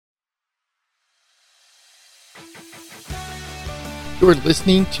You're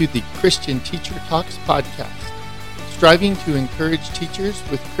listening to the Christian Teacher Talks podcast, striving to encourage teachers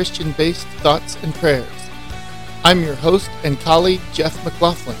with Christian-based thoughts and prayers. I'm your host and colleague, Jeff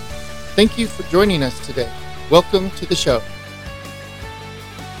McLaughlin. Thank you for joining us today. Welcome to the show.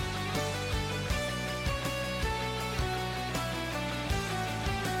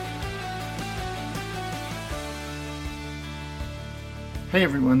 Hey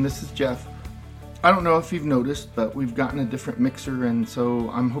everyone, this is Jeff. I don't know if you've noticed, but we've gotten a different mixer, and so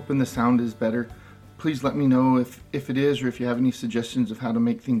I'm hoping the sound is better. Please let me know if it is, or if you have any suggestions of how to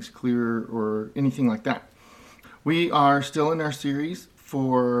make things clearer or anything like that. We are still in our series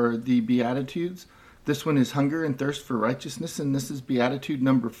for the Beatitudes. This one is Hunger and Thirst for Righteousness, and this is Beatitude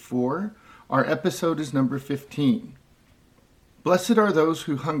number 4. Our episode is number 15. Blessed are those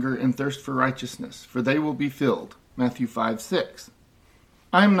who hunger and thirst for righteousness, for they will be filled. Matthew 5:6.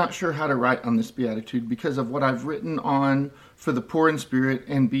 I am not sure how to write on this beatitude because of what I've written on for the poor in spirit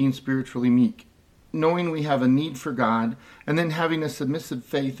and being spiritually meek. Knowing we have a need for God and then having a submissive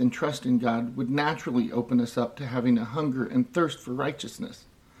faith and trust in God would naturally open us up to having a hunger and thirst for righteousness.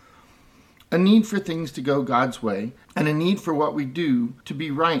 A need for things to go God's way and a need for what we do to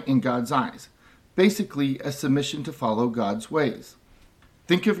be right in God's eyes. Basically, a submission to follow God's ways.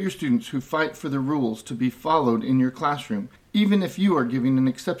 Think of your students who fight for the rules to be followed in your classroom, even if you are giving an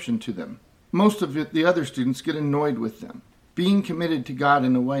exception to them. Most of the other students get annoyed with them. Being committed to God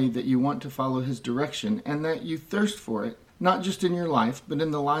in a way that you want to follow His direction and that you thirst for it, not just in your life, but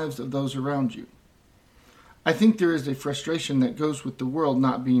in the lives of those around you. I think there is a frustration that goes with the world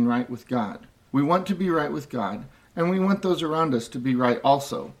not being right with God. We want to be right with God, and we want those around us to be right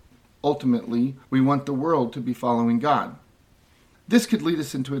also. Ultimately, we want the world to be following God. This could lead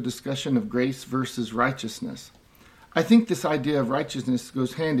us into a discussion of grace versus righteousness. I think this idea of righteousness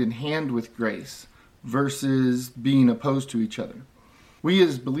goes hand in hand with grace versus being opposed to each other. We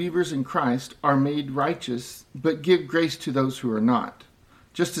as believers in Christ are made righteous, but give grace to those who are not,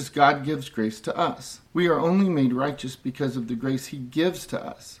 just as God gives grace to us. We are only made righteous because of the grace He gives to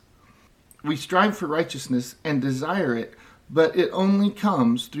us. We strive for righteousness and desire it, but it only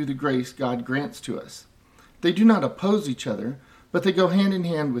comes through the grace God grants to us. They do not oppose each other, but they go hand in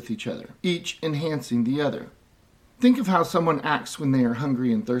hand with each other, each enhancing the other. Think of how someone acts when they are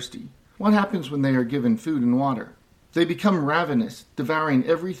hungry and thirsty. What happens when they are given food and water? They become ravenous, devouring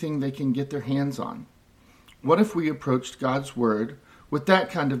everything they can get their hands on. What if we approached God's Word with that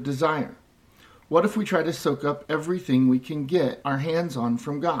kind of desire? What if we try to soak up everything we can get our hands on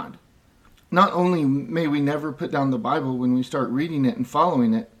from God? Not only may we never put down the Bible when we start reading it and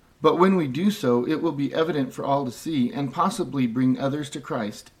following it, but when we do so, it will be evident for all to see and possibly bring others to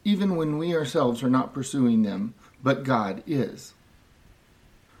Christ, even when we ourselves are not pursuing them, but God is.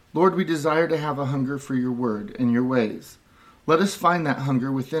 Lord, we desire to have a hunger for your word and your ways. Let us find that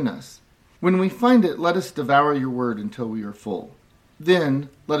hunger within us. When we find it, let us devour your word until we are full. Then,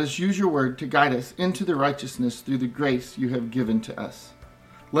 let us use your word to guide us into the righteousness through the grace you have given to us.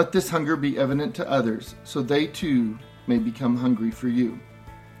 Let this hunger be evident to others, so they too may become hungry for you.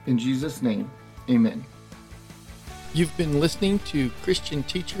 In Jesus' name, amen. You've been listening to Christian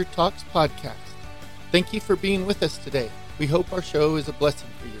Teacher Talks podcast. Thank you for being with us today. We hope our show is a blessing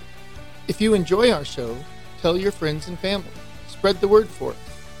for you. If you enjoy our show, tell your friends and family. Spread the word for us.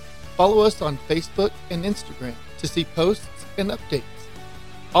 Follow us on Facebook and Instagram to see posts and updates.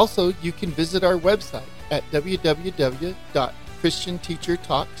 Also, you can visit our website at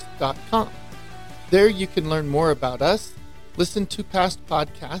www.christianteachertalks.com. There you can learn more about us, listen to past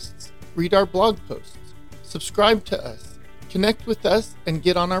podcasts, read our blog posts, subscribe to us, connect with us, and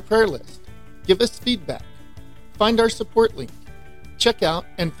get on our prayer list. Give us feedback. Find our support link. Check out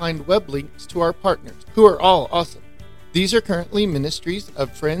and find web links to our partners, who are all awesome. These are currently ministries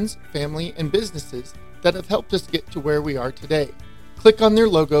of friends, family, and businesses that have helped us get to where we are today. Click on their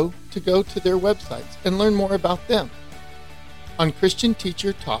logo to go to their websites and learn more about them. On Christian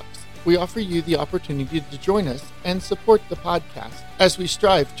Teacher Talks, we offer you the opportunity to join us and support the podcast as we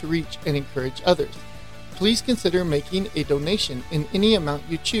strive to reach and encourage others. Please consider making a donation in any amount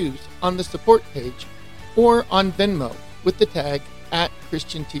you choose on the support page or on Venmo with the tag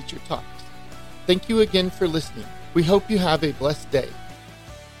 @Christian Teacher Talks. Thank you again for listening. We hope you have a blessed day.